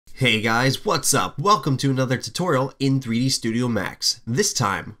Hey guys, what's up? Welcome to another tutorial in 3D Studio Max. This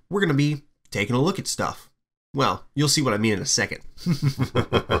time, we're going to be taking a look at stuff. Well, you'll see what I mean in a second.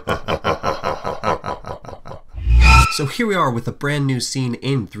 So here we are with a brand new scene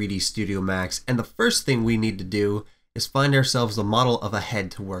in 3D Studio Max, and the first thing we need to do is find ourselves a model of a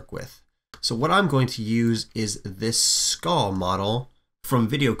head to work with. So what I'm going to use is this skull model from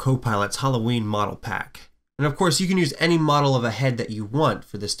Video Copilot's Halloween model pack. And of course, you can use any model of a head that you want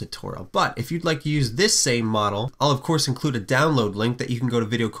for this tutorial. But if you'd like to use this same model, I'll of course include a download link that you can go to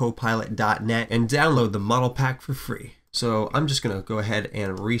videocopilot.net and download the model pack for free. So I'm just going to go ahead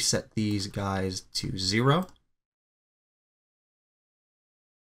and reset these guys to 0.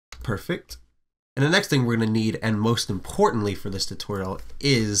 Perfect. And the next thing we're going to need, and most importantly for this tutorial,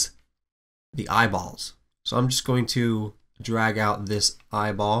 is the eyeballs. So I'm just going to drag out this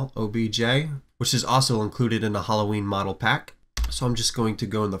eyeball OBJ, which is also included in the Halloween model pack. So I'm just going to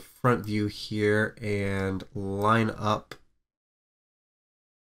go in the front view here and line up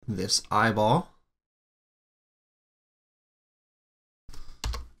this eyeball.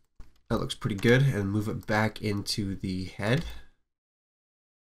 That looks pretty good, and move it back into the head.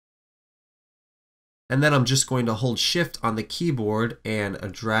 And then I'm just going to hold Shift on the keyboard and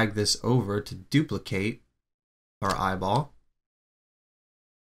drag this over to duplicate our eyeball.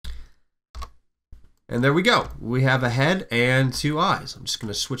 And there we go. We have a head and 2 eyes. I'm just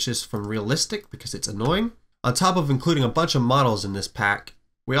going to switch this from realistic because it's annoying. On top of including a bunch of models in this pack,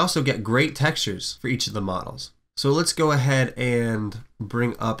 we also get great textures for each of the models. So let's go ahead and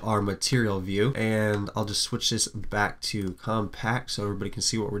bring up our material view, and I'll just switch this back to compact so everybody can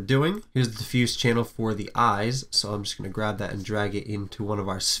see what we're doing. Here's the diffuse channel for the eyes. So I'm just going to grab that and drag it into one of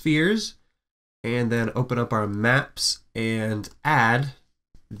our spheres, and then open up our maps and add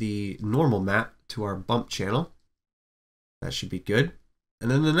the normal map to our bump channel. That should be good. And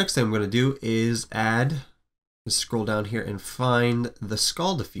then the next thing I'm going to do is scroll down here and find the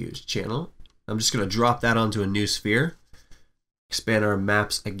skull diffuse channel. I'm just going to drop that onto a new sphere, expand our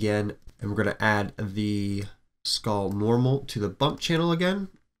maps again, and we're going to add the skull normal to the bump channel again.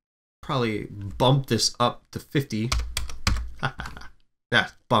 Probably bump this up to 50. Yeah,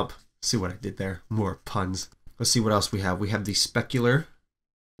 bump. See what I did there? More puns. Let's see what else we have. We have the specular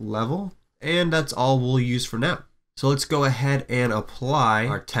level, and that's all we'll use for now. So let's go ahead and apply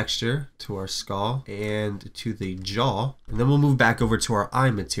our texture to our skull and to the jaw, and then we'll move back over to our eye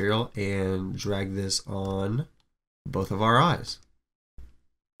material and drag this on both of our eyes.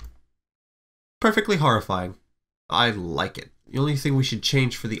 Perfectly horrifying. I like it. The only thing we should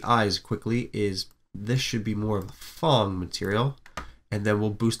change for the eyes quickly is this should be more of a Fong material, and then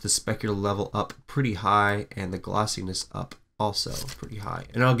we'll boost the specular level up pretty high and the glossiness up also pretty high,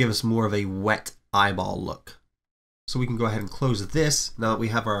 and it'll give us more of a wet eyeball look. So we can go ahead and close this now that we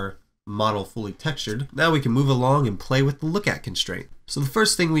have our model fully textured. Now we can move along and play with the LookAt constraint. So the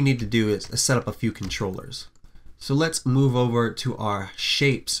first thing we need to do is set up a few controllers. So let's move over to our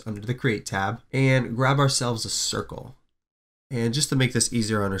shapes under the create tab and grab ourselves a circle. And just to make this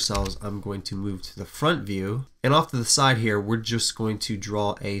easier on ourselves, I'm going to move to the front view, and off to the side here we're just going to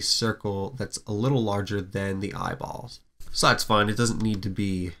draw a circle that's a little larger than the eyeballs. So that's fine, it doesn't need to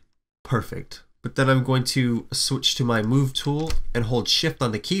be perfect. But then I'm going to switch to my move tool and hold Shift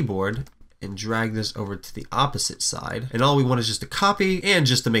on the keyboard and drag this over to the opposite side. And all we want is just a copy, and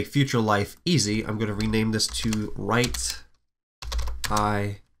just to make future life easy, I'm going to rename this to right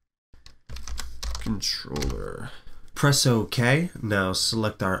eye controller. Press OK. Now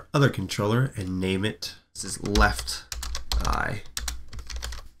select our other controller and name it. This is left eye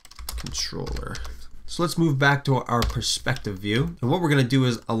controller. So let's move back to our perspective view. And what we're going to do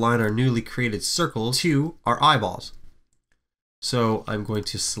is align our newly created circle to our eyeballs. So I'm going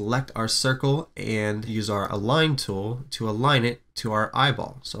to select our circle and use our align tool to align it to our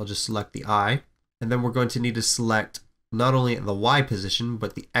eyeball. So I'll just select the eye, and then we're going to need to select not only the Y position,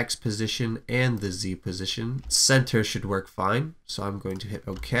 but the X position and the Z position. Center should work fine. So I'm going to hit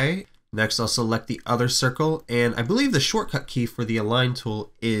OK. Next, I'll select the other circle, and I believe the shortcut key for the align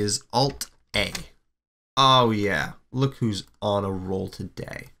tool is Alt A. Oh yeah, look who's on a roll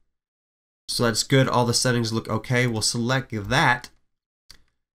today. So that's good, all the settings look okay. We'll select that,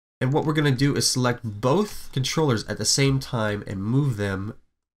 and what we're going to do is select both controllers at the same time and move them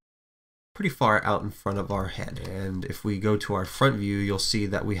pretty far out in front of our head. And if we go to our front view, you'll see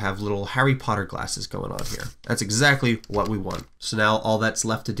that we have little Harry Potter glasses going on here. That's exactly what we want. So now all that's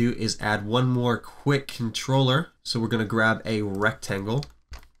left to do is add one more quick controller. So we're going to grab a rectangle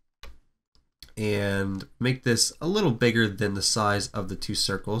and make this a little bigger than the size of the two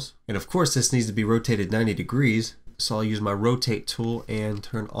circles. And of course this needs to be rotated 90 degrees. So I'll use my rotate tool and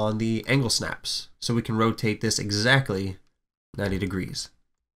turn on the angle snaps. So we can rotate this exactly 90 degrees.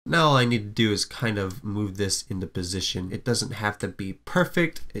 Now all I need to do is kind of move this into position. It doesn't have to be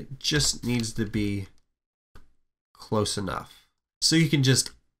perfect. It just needs to be close enough. So you can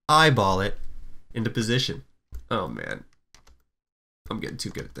just eyeball it into position. Oh man, I'm getting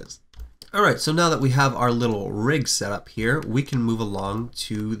too good at this. All right, so now that we have our little rig set up here, we can move along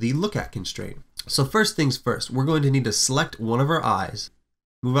to the LookAt constraint. So first things first, we're going to need to select one of our eyes,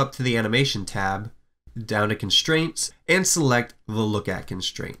 move up to the animation tab, down to constraints, and select the LookAt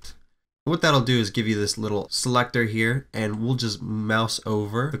constraint. What that'll do is give you this little selector here, and we'll just mouse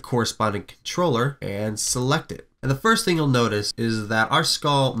over the corresponding controller and select it. And the first thing you'll notice is that our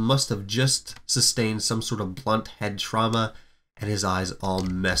skull must have just sustained some sort of blunt head trauma, and his eyes all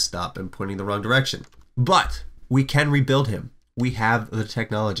messed up and pointing the wrong direction. But we can rebuild him. We have the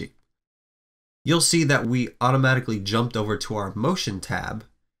technology. You'll see that we automatically jumped over to our motion tab,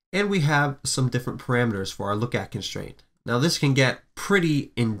 and we have some different parameters for our LookAt constraint. Now this can get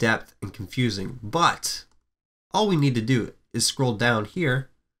pretty in-depth and confusing, but all we need to do is scroll down here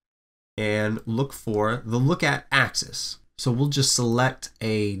and look for the LookAt axis. So we'll just select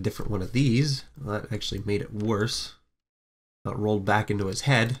a different one of these. Well, that actually made it worse. It rolled back into his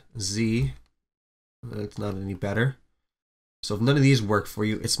head. Z. That's not any better. So if none of these work for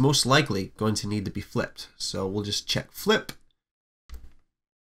you, it's most likely going to need to be flipped. So we'll just check flip.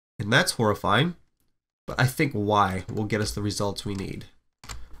 And that's horrifying. But I think Y will get us the results we need.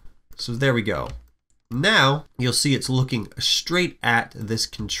 So there we go. Now you'll see it's looking straight at this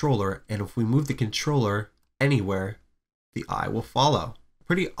controller. And if we move the controller anywhere, the eye will follow.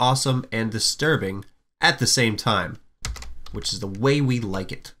 Pretty awesome and disturbing at the same time, which is the way we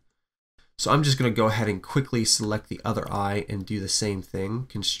like it. So I'm just going to go ahead and quickly select the other eye and do the same thing.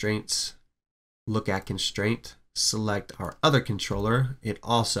 Constraints, LookAt constraint, select our other controller. It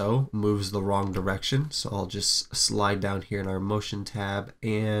also moves the wrong direction. So I'll just slide down here in our motion tab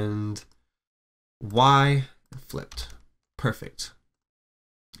and Y flipped. Perfect.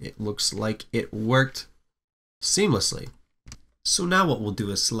 It looks like it worked seamlessly. So now what we'll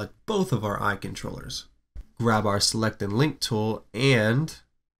do is select both of our eye controllers. Grab our select and link tool and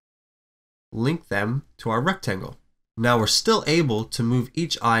link them to our rectangle. Now we're still able to move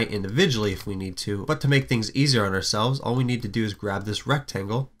each eye individually if we need to, but to make things easier on ourselves, all we need to do is grab this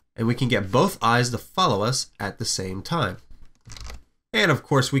rectangle and we can get both eyes to follow us at the same time. And of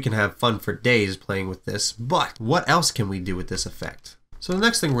course we can have fun for days playing with this, but what else can we do with this effect? So the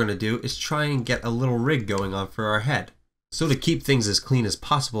next thing we're going to do is try and get a little rig going on for our head. So to keep things as clean as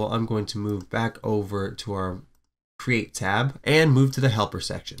possible, I'm going to move back over to our Create tab and move to the Helper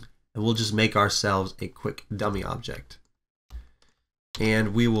section. And we'll just make ourselves a quick dummy object.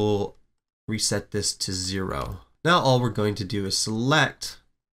 And we will reset this to 0. Now all we're going to do is select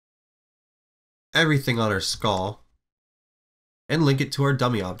everything on our skull and link it to our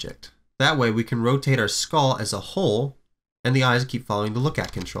dummy object. That way we can rotate our skull as a whole and the eyes keep following the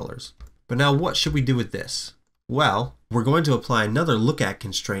LookAt controllers. But now what should we do with this? Well, we're going to apply another LookAt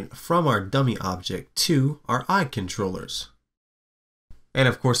constraint from our dummy object to our eye controllers. And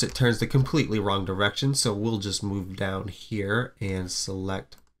of course it turns the completely wrong direction, so we'll just move down here and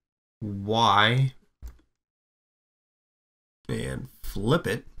select Y and flip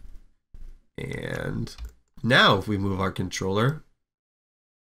it. And now if we move our controller,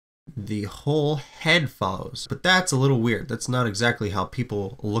 the whole head follows. But that's a little weird. That's not exactly how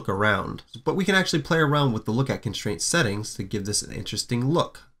people look around. But we can actually play around with the LookAt constraint settings to give this an interesting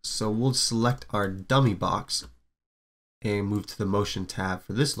look. So we'll select our dummy box and move to the motion tab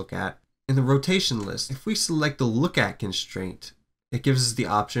for this LookAt. In the rotation list, if we select the LookAt constraint, it gives us the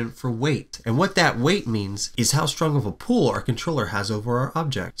option for weight. And what that weight means is how strong of a pull our controller has over our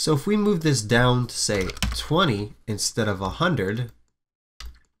object. So if we move this down to say 20 instead of 100,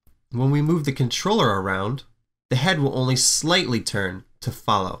 when we move the controller around, the head will only slightly turn to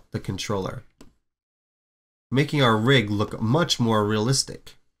follow the controller, making our rig look much more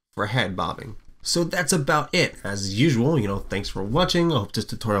realistic for head bobbing. So that's about it. As usual, thanks for watching. I hope this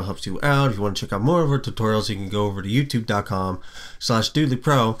tutorial helps you out. If you want to check out more of our tutorials, you can go over to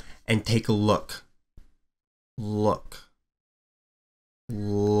youtube.com/doodlypro and take a look. Look.